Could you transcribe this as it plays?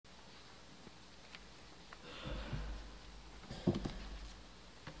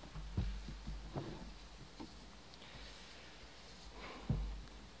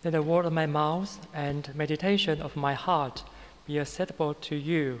Let the word of my mouth and meditation of my heart be acceptable to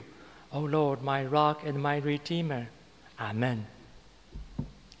you, O Lord, my rock and my redeemer. Amen.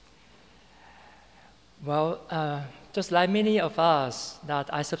 Well, just like many of us,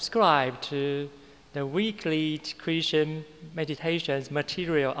 that I subscribe to the weekly Christian meditations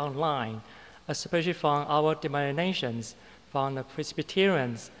material online, especially from our denominations, from the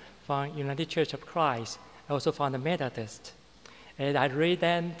Presbyterians, from United Church of Christ, also from the Methodists. And I read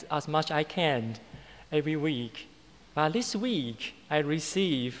them as much as I can every week. But this week, I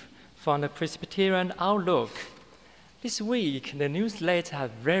received from the Presbyterian Outlook. This week, the newsletter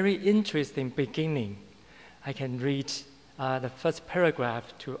has very interesting beginning. I can read the first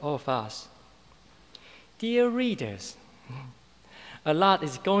paragraph to all of us. Dear readers, a lot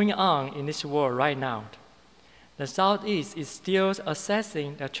is going on in this world right now. The Southeast is still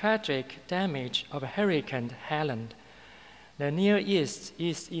assessing the tragic damage of Hurricane Helene. The Near East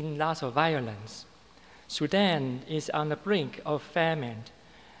is in lots of violence. Sudan is on the brink of famine.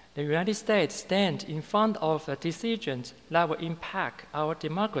 The United States stands in front of a decision that will impact our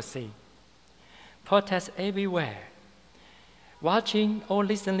democracy. Protests everywhere. Watching or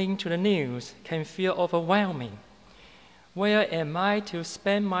listening to the news can feel overwhelming. Where am I to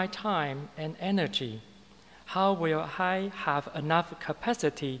spend my time and energy? How will I have enough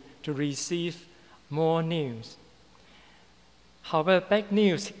capacity to receive more news? However, bad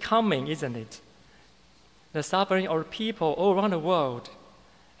news coming, isn't it? The suffering of people all around the world.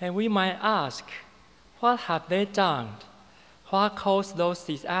 And we might ask, what have they done? What caused those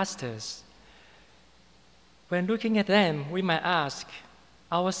disasters? When looking at them, we might ask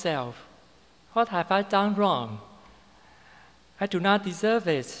ourselves, what have I done wrong? I do not deserve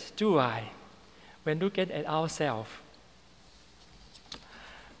it, do I? When looking at ourselves.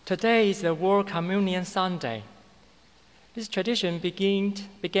 Today is the World Communion Sunday. This tradition began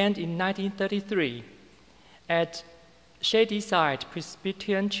in 1933 at Shadyside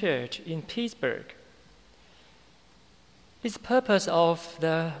Presbyterian Church in Pittsburgh. The purpose of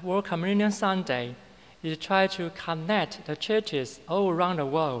the World Communion Sunday is to try to connect the churches all around the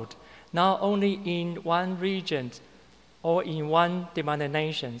world, not only in one region or in one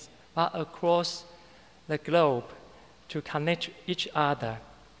denomination, but across the globe to connect each other.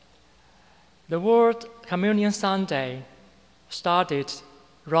 The World Communion Sunday started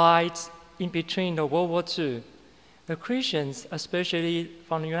right in between the World War II. The Christians, especially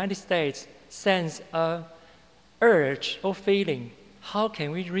from the United States, sense an urge or feeling, how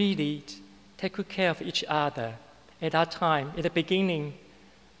can we really take good care of each other? At that time, at the beginning,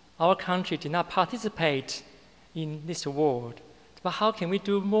 our country did not participate in this war. But how can we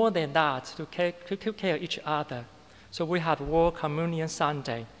do more than that to take care of each other? So we have World Communion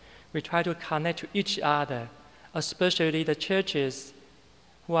Sunday. We try to connect to each other, especially the churches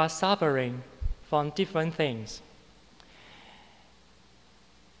who are suffering from different things.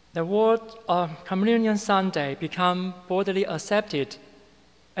 The World Communion Sunday became broadly accepted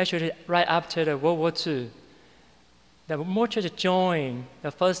actually right after the World War II. The more churches joined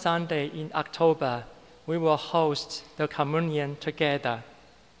the first Sunday in October, we will host the communion together.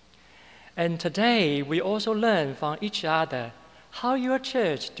 And today, we also learn from each other how your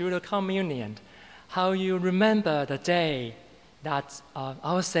church do the communion, how you remember the day that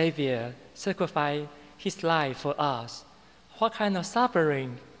our Savior sacrificed His life for us, what kind of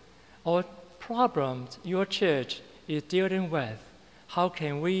suffering or problems your church is dealing with. How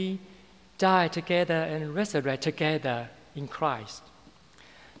can we die together and resurrect together in Christ?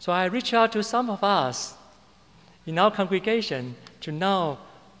 So I reach out to some of us in our congregation to know,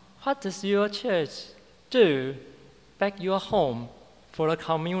 what does your church do back your home for the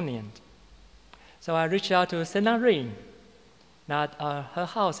communion? So I reached out to Charing, that her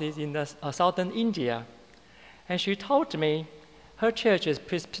house is in the southern India. And she told me her church is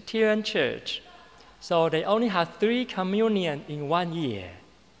Presbyterian church. So they only have 3 communion in 1 year.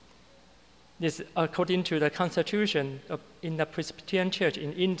 This according to the constitution in the Presbyterian church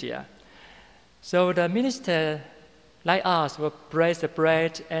in India. So the minister, like us, will break the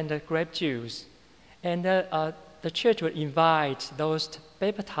bread and the grape juice. And the church will invite those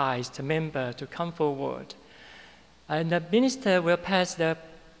baptized members to come forward. And the minister will pass the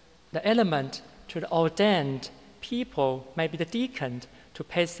element to the ordained people, maybe the deacon, to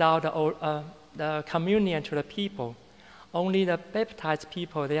pass out the communion to the people. Only the baptized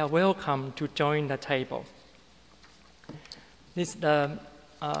people, they are welcome to join the table. This is the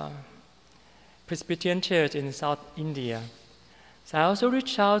Presbyterian church in South India. So I also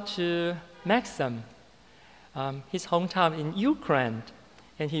reached out to Maxim, his hometown in Ukraine,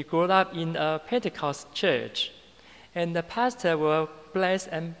 and he grew up in a Pentecost church. And the pastor will bless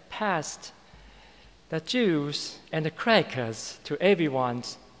and pass the juice and the crackers to everyone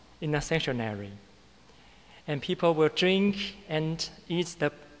in the sanctuary. And people will drink and eat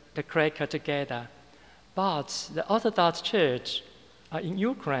the cracker together. But the Orthodox Church in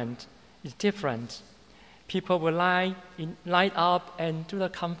Ukraine is different. People will light up and do the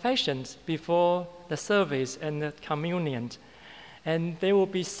confessions before the service and the communion. And they will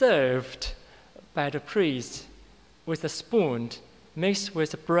be served by the priest with a spoon mixed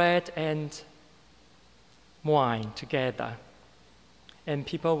with bread and wine together. And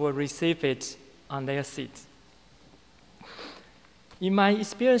people will receive it on their seats. In my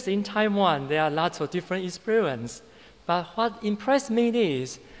experience in Taiwan, there are lots of different experiences. But what impressed me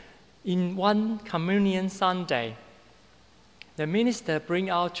is, in one communion Sunday, the minister bring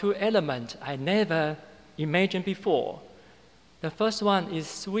out two elements I never imagined before. The first one is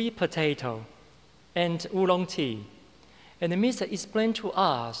sweet potato and oolong tea. And the minister explained to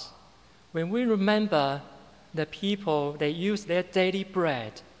us, when we remember the people, they use their daily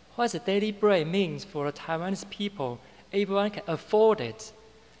bread. What the daily bread means for the Taiwanese people, everyone can afford it.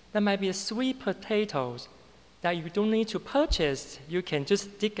 There might be sweet potatoes that you don't need to purchase. You can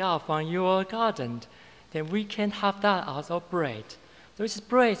just dig out from your garden. Then we can have that as our bread. Those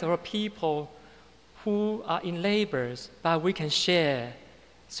bread are people who are in labors, but we can share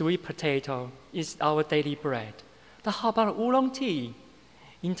sweet potato is our daily bread. Then how about oolong tea?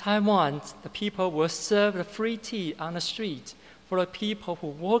 In Taiwan, the people will serve the free tea on the street. For the people who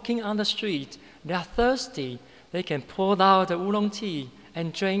are walking on the street, they are thirsty. They can pour out the oolong tea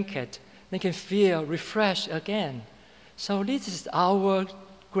and drink it. They can feel refreshed again. So this is our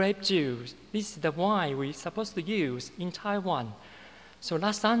grape juice. This is the wine we're supposed to use in Taiwan. So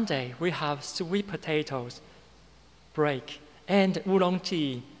last Sunday, we have sweet potatoes, break, and oolong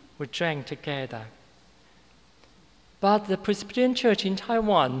tea we drank together. But the Presbyterian Church in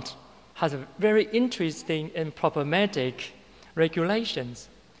Taiwan has a very interesting and problematic regulations.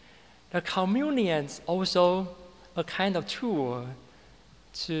 The communion is also a kind of tool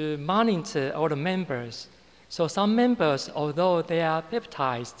to monitor all the members. So some members, although they are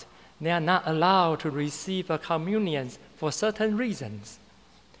baptized, they are not allowed to receive a communion for certain reasons.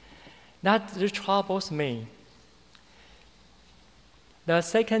 That really troubles me. The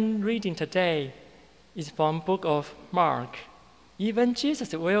second reading today is from book of Mark. Even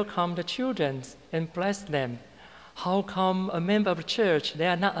Jesus welcomed the children and blessed them. How come a member of the church, they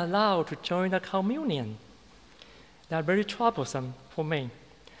are not allowed to join the communion? That very troublesome for me.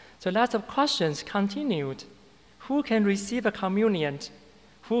 So lots of questions continued. Who can receive a communion?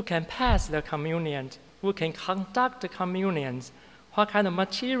 Who can pass the communion? Who can conduct the communion? What kind of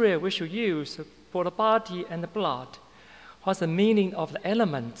material we should use for the body and the blood? What's the meaning of the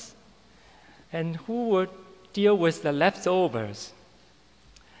elements? And who would deal with the leftovers?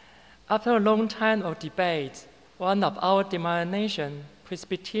 After a long time of debate, one of our denomination,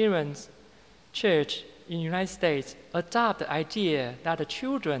 Presbyterian Church in the United States, adopt the idea that the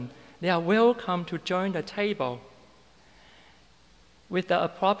children, they are welcome to join the table with the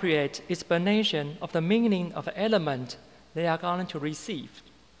appropriate explanation of the meaning of the element they are going to receive.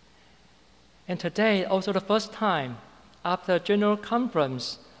 And today, also the first time, after General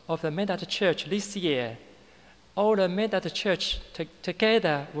Conference of the Methodist Church this year, all the Methodist Church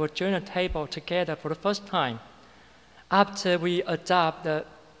together will join the table together for the first time. After we adopt the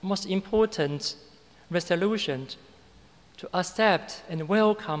most important resolution to accept and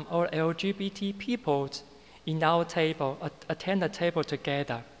welcome all LGBT people in our table, attend the table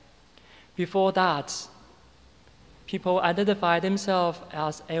together. Before that, people identify themselves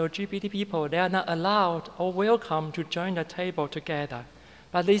as LGBT people. They are not allowed or welcome to join the table together.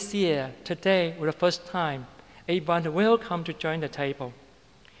 But this year, today, for the first time, everyone is welcome to join the table.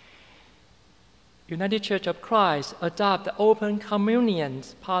 United Church of Christ adopt the open communion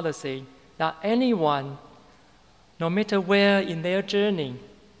policy that anyone, no matter where in their journey,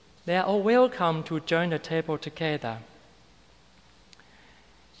 they are all welcome to join the table together.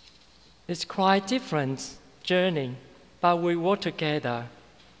 It's quite different journey, but we work together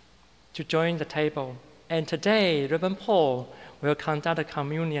to join the table. And today, Reverend Paul will conduct a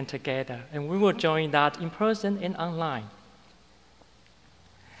communion together, and we will join that in person and online.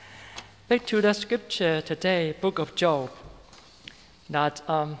 Back to the scripture today, book of Job, that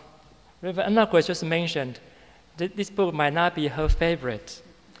Reverend Anna just mentioned. This book might not be her favorite.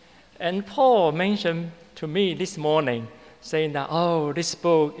 And Paul mentioned to me this morning, saying that, oh, this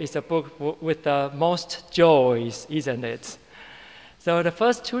book is a book with the most joys, isn't it? So the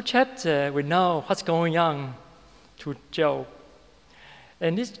first two chapters, we know what's going on to Job.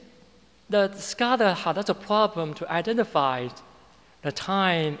 And the scholar had a problem to identify the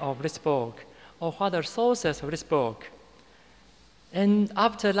time of this book, or what are the sources of this book. And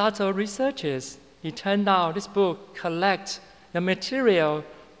after lots of researches, it turned out this book collects the material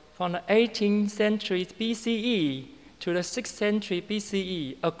from the 18th century BCE to the 6th century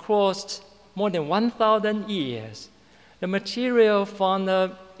BCE across more than 1,000 years. The material from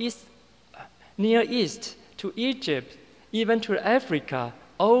the Near East to Egypt, even to Africa,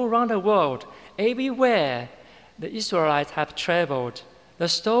 all around the world, everywhere the Israelites have traveled, the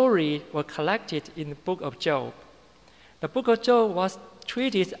story was collected in the book of Job. The book of Job was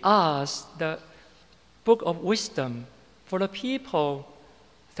treated as the book of wisdom for the people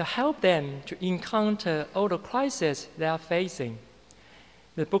to help them to encounter all the crises they are facing.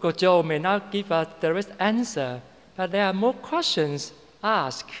 The book of Job may not give a direct answer, but there are more questions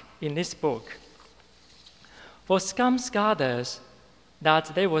asked in this book. For some scholars,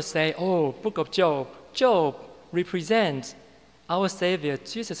 that they will say, oh, book of Job, Job represents our Savior,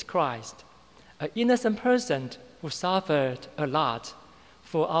 Jesus Christ, an innocent person who suffered a lot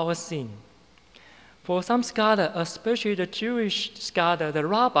for our sin. For some scholars, especially the Jewish scholars, the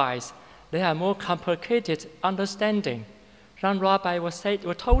rabbis, they have more complicated understanding. Some rabbi will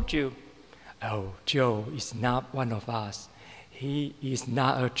told you, oh, Job is not one of us. He is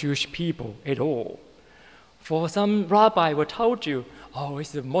not a Jewish people at all. For some rabbi will told you, oh,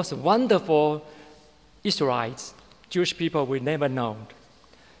 it's the most wonderful Israelites, Jewish people we never known.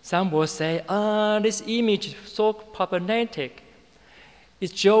 Some will say, this image is so problematic.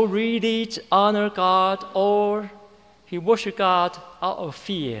 Is Job really honor God, or he worship God out of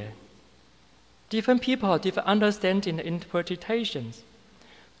fear? Different people have different understanding and interpretations,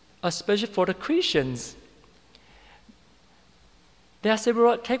 especially for the Christians. There are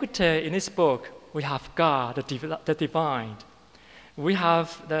several characters in this book. We have God, the divine. We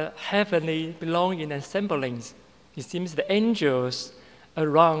have the heavenly belonging and semblance. It seems the angels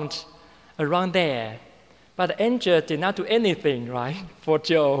around there. But the angel did not do anything, right, for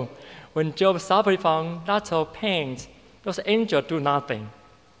Job. When Job suffered from lots of pains, those angels do nothing.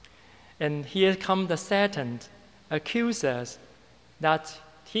 And here comes the Satan, accuses that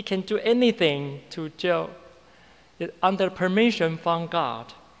he can do anything to Job under permission from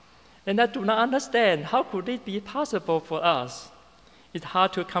God. And I do not understand, how could it be possible for us? It's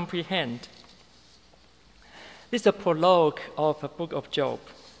hard to comprehend. This is a prologue of the book of Job.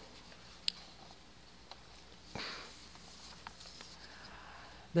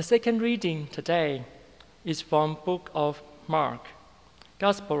 The second reading today is from book of Mark,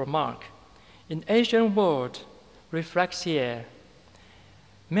 Gospel of Mark. In ancient world, reflects here,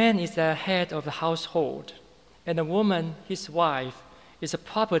 man is the head of the household, and the woman, his wife, is a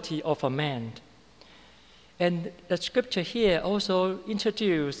property of a man. And the scripture here also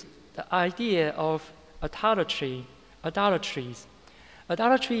introduced the idea of idolatries.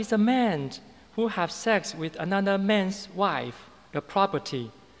 Idolatry is a man who has sex with another man's wife, the property.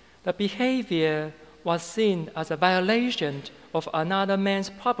 The behavior was seen as a violation of another man's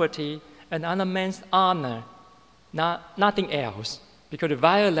property and another man's honor, nothing else, because it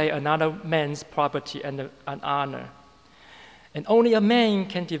violates another man's property and honor. And only a man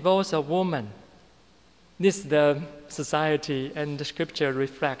can divorce a woman. This is the society and the scripture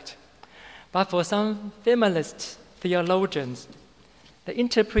reflect. But for some feminist theologians, they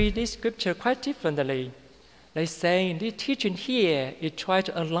interpret this scripture quite differently. They say the teaching here is try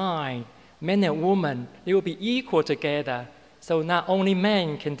to align men and women, they will be equal together. So not only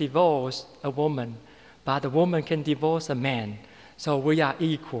man can divorce a woman, but the woman can divorce a man. So we are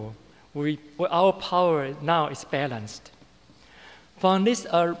equal. Our power now is balanced. From this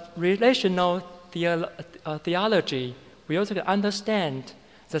relational theology, we also can understand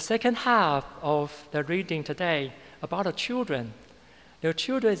the second half of the reading today about the children. The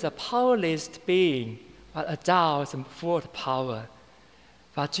children is a powerless being, but adults are full of power.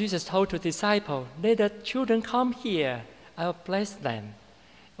 But Jesus told the disciples, let the children come here, I will bless them.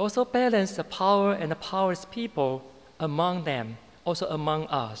 Also balance the power and the powerless people among them, also among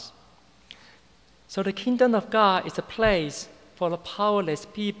us. So the kingdom of God is a place for the powerless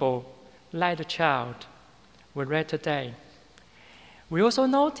people like the child we read today. We also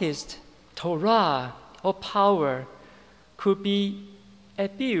noticed Torah or power could be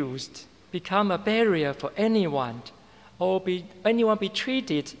abused, become a barrier for anyone, or anyone be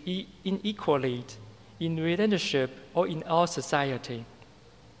treated unequally in relationship or in our society.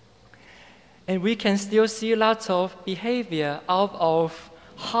 And we can still see lots of behavior out of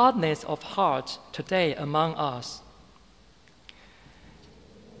hardness of heart today among us.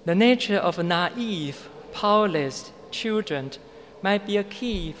 The nature of naive, powerless children might be a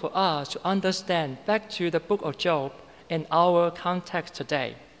key for us to understand back to the book of Job in our context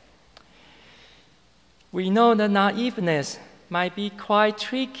today. We know that naiveness might be quite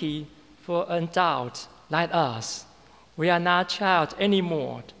tricky for an adult like us. We are not child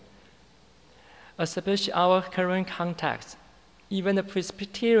anymore. Especially our current context, even the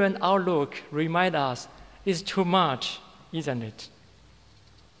Presbyterian outlook reminds us it's too much, isn't it?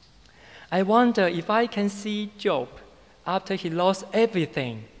 I wonder if I can see Job after he lost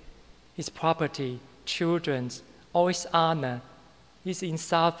everything, his property, children, all his honor, he's in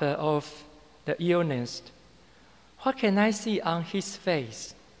suffer of the illness. What can I see on his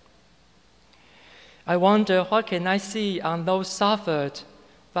face? I wonder what can I see on those suffered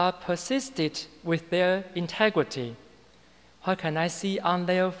but persisted with their integrity? What can I see on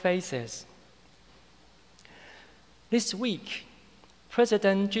their faces? This week,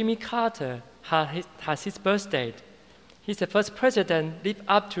 President Jimmy Carter has his birthday. He's the first president lived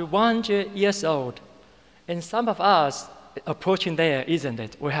up to 100 years old. And some of us approaching there, isn't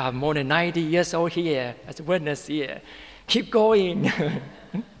it? We have more than 90 years old here as witness here. Keep going.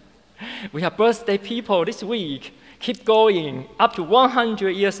 We have birthday people this week. Keep going, up to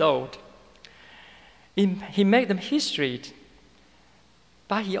 100 years old. He made them history,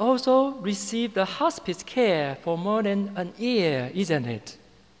 but he also received the hospice care for more than a year, isn't it?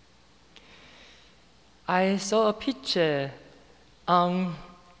 I saw a picture on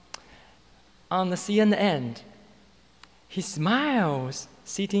the CNN. He smiles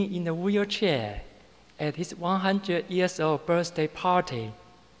sitting in a wheelchair at his 100 years old birthday party.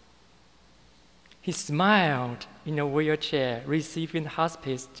 He smiled in a wheelchair, receiving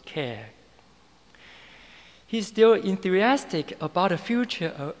hospice care. He's still enthusiastic about the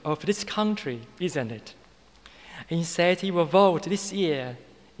future of this country, isn't it? And he said he will vote this year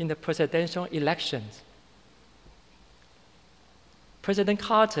in the presidential elections. President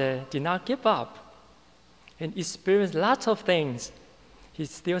Carter did not give up and experienced lots of things. He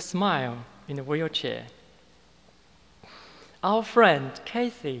still smiled in a wheelchair. Our friend,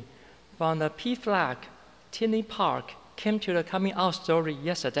 Kathy, from the P-Flag Tinley Park came to the coming out story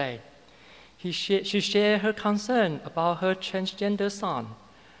yesterday. She shared her concern about her transgender son.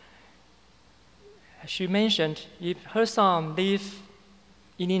 She mentioned if her son leaves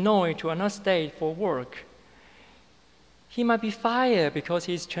Illinois to another state for work, he might be fired because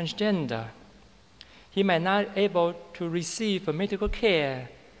he's transgender. He might not be able to receive medical care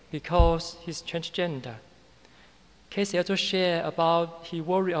because he's transgender. Casey also shared about he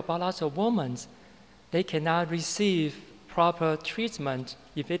worried about lots of women. They cannot receive proper treatment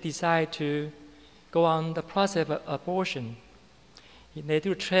if they decide to go on the process of abortion. They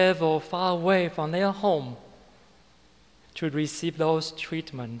do travel far away from their home to receive those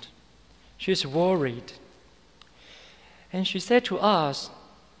treatment. She's worried. And she said to us,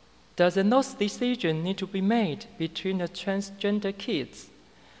 doesn't those decisions need to be made between the transgender kids,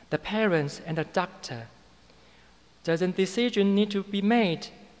 the parents, and the doctor? Doesn't decision need to be made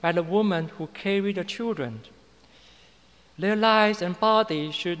by the woman who carry the children? Their lives and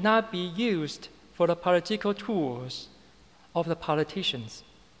bodies should not be used for the political tools of the politicians.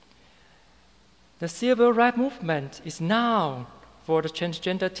 The civil rights movement is now for the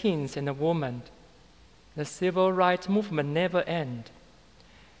transgender teens and the women. The civil rights movement never ends.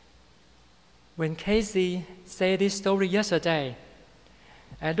 When Casey said this story yesterday,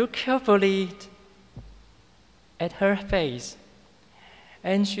 I looked carefully at her face,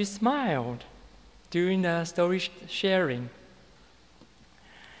 and she smiled during the story sharing.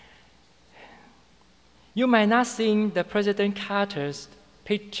 You might not see the President Carter's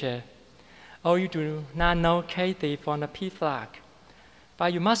picture, or you do not know Kathy from the P-Flag,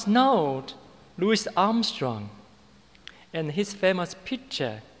 but you must know Louis Armstrong and his famous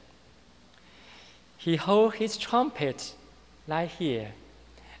picture. He holds his trumpet right here,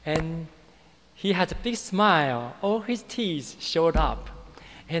 and he has a big smile. All his teeth showed up,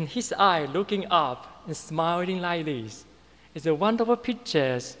 and his eye looking up and smiling like this. It's a wonderful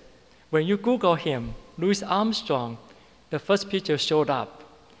picture. When you Google him, Louis Armstrong, the first picture showed up.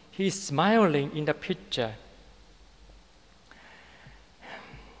 He's smiling in the picture.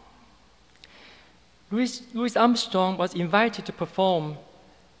 Louis Armstrong was invited to perform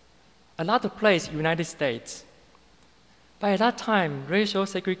a lot of places in the United States. By that time, racial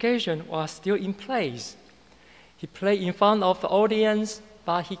segregation was still in place. He played in front of the audience,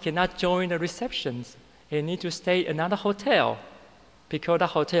 but he cannot join the receptions. He needs to stay in another hotel because the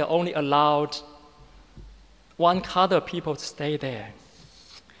hotel only allowed one colored people to stay there.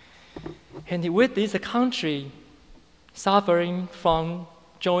 And with this country suffering from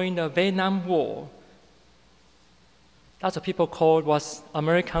joining the Vietnam War, that's what people called was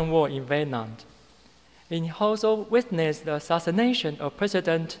American War in Vietnam. and he also witnessed the assassination of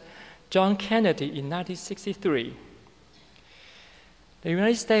President John Kennedy in 1963. The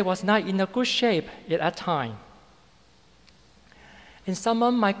United States was not in a good shape at that time. And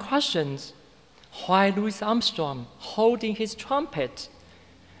someone might question why Louis Armstrong, holding his trumpet,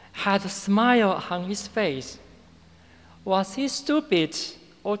 had a smile on his face. Was he stupid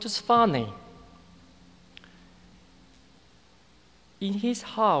or just funny? In his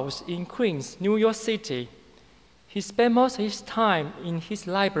house in Queens, New York City, he spent most of his time in his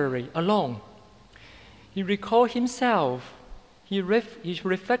library alone. He recalled himself. He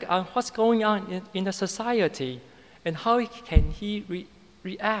reflected on what's going on in the society and how can he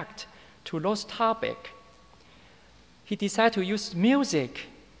react to those topics. He decided to use music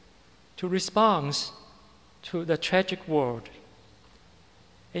to respond to the tragic world.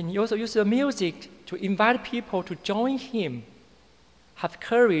 And he also used the music to invite people to join him, have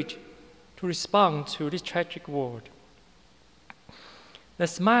courage to respond to this tragic world. The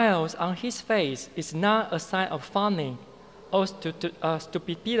smiles on his face is not a sign of funny or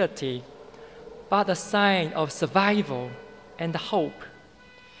stupidity, but a sign of survival and hope.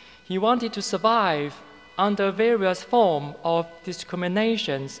 He wanted to survive under various forms of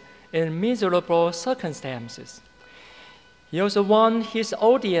discriminations and miserable circumstances. He also wanted his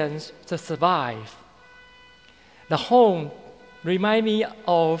audience to survive. The home reminds me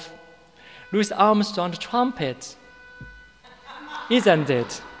of Louis Armstrong's trumpet, isn't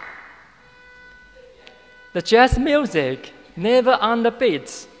it? The jazz music never on the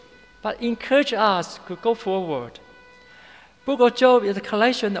beat, but encourage us to go forward. Book of Job is a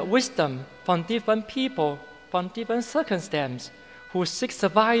collection of wisdom from different people, from different circumstances, who seek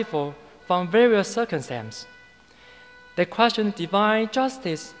survival from various circumstances. They question divine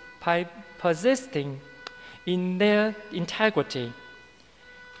justice by persisting in their integrity.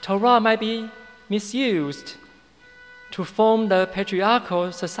 Torah might be misused to form the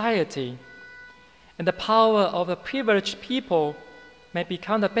patriarchal society, and the power of the privileged people may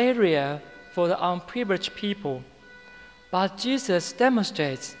become the barrier for the unprivileged people. But Jesus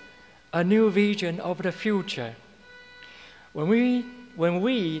demonstrates a new vision of the future. When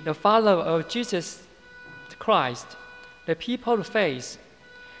we, the followers of Jesus Christ, the people of faith,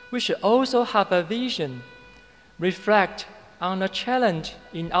 we should also have a vision, reflect on the challenge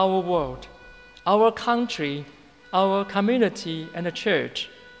in our world, our country, our community, and the church.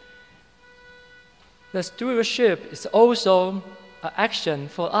 The stewardship is also an action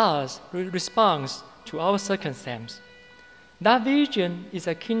for us in response to our circumstance. That vision is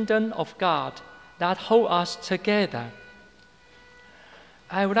a kingdom of God that holds us together.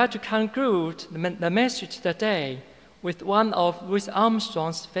 I would like to conclude the message today with one of Louis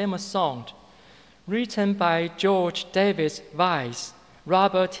Armstrong's famous songs, written by George Davis Weiss,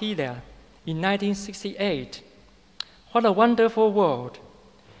 Robert Taylor, in 1968. What a wonderful world!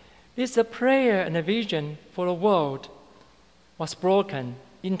 It's a prayer and a vision for the world was broken,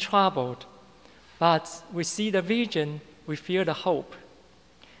 in troubled, but we see the vision, we feel the hope.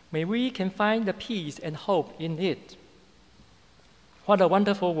 May we can find the peace and hope in it. What a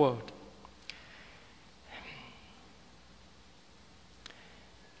wonderful world.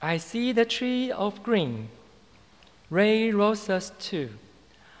 I see the tree of green, red roses too.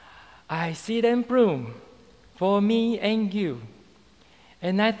 I see them bloom for me and you.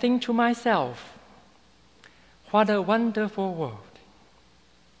 And I think to myself, what a wonderful world.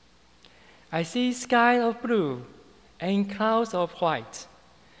 I see sky of blue and clouds of white,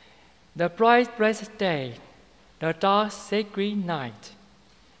 the bright blessed day, the dark sacred night.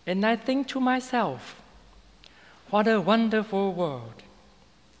 And I think to myself, what a wonderful world.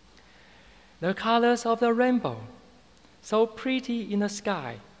 The colors of the rainbow, so pretty in the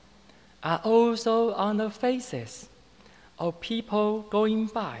sky, are also on the faces of people going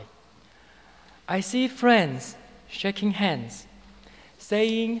by. I see friends shaking hands,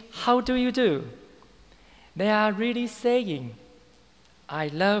 saying, "How do you do?" They are really saying, "I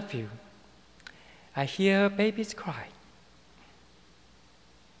love you." I hear babies cry.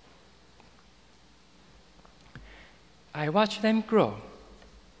 I watch them grow.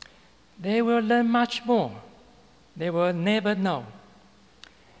 They will learn much more. They will never know.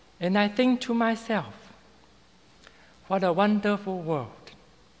 And I think to myself, what a wonderful world.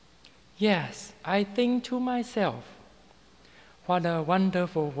 Yes, I think to myself, what a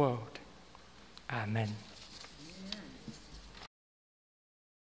wonderful world. Amen.